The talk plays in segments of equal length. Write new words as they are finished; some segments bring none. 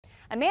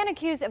A man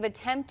accused of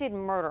attempted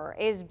murder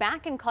is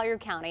back in Collier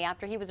County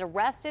after he was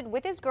arrested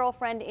with his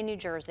girlfriend in New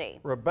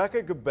Jersey.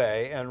 Rebecca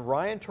Gabay and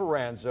Ryan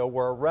Toranzo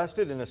were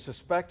arrested in a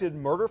suspected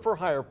murder for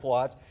hire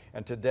plot,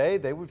 and today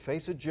they would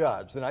face a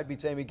judge. The Night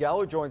Beat's Amy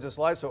Gallo joins us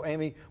live. So,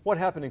 Amy, what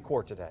happened in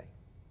court today?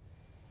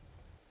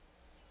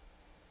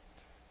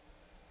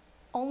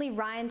 Only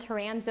Ryan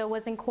Toranzo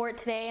was in court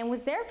today and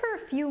was there for a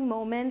few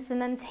moments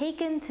and then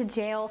taken to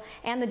jail,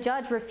 and the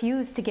judge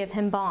refused to give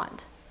him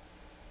bond.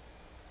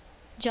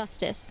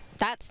 Justice.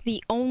 That's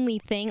the only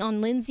thing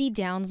on Lindsay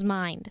Downs'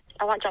 mind.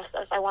 I want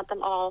justice. I want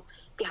them all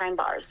behind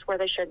bars where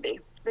they should be.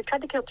 They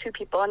tried to kill 2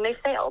 people and they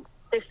failed.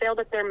 They failed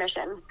at their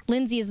mission.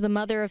 Lindsay is the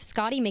mother of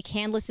Scotty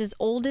McCandless's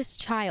oldest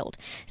child.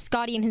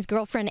 Scotty and his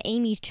girlfriend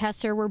Amy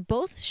Chesser were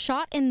both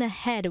shot in the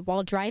head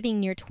while driving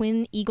near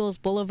Twin Eagles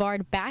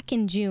Boulevard back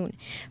in June.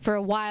 For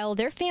a while,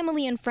 their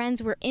family and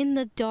friends were in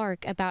the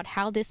dark about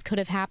how this could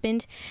have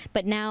happened,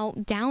 but now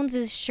Downs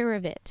is sure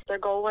of it. Their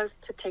goal was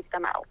to take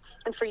them out.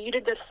 And for you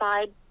to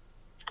decide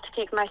to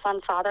take my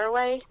son's father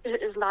away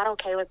is not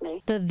okay with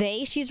me. The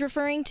they she's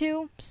referring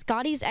to?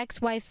 Scotty's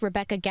ex-wife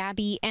Rebecca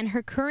Gabby and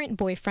her current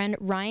boyfriend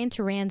Ryan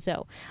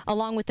Toranzo,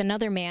 along with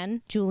another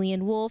man,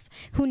 Julian Wolfe,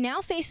 who now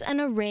face an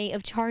array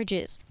of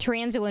charges.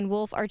 Toranzo and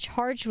Wolfe are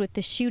charged with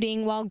the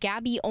shooting, while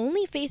Gabby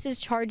only faces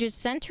charges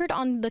centered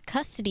on the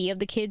custody of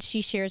the kids she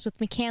shares with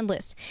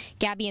McCandless.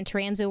 Gabby and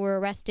Toranzo were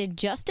arrested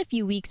just a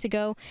few weeks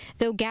ago,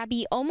 though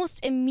Gabby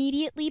almost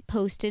immediately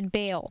posted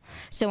bail.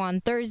 So on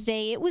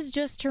Thursday, it was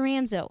just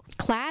Toranzo,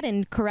 clad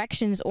in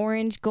corrections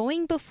orange,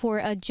 going before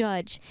a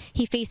judge.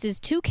 He faces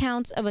 2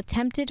 counts of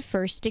attempted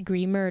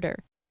first-degree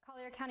murder.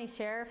 Collier County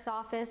Sheriff's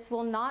Office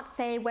will not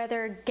say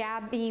whether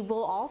Gabby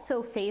will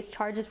also face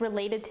charges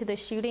related to the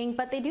shooting,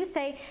 but they do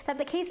say that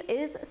the case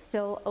is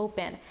still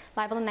open.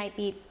 Live on the Night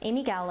Beat,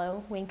 Amy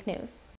Gallo, Wink News.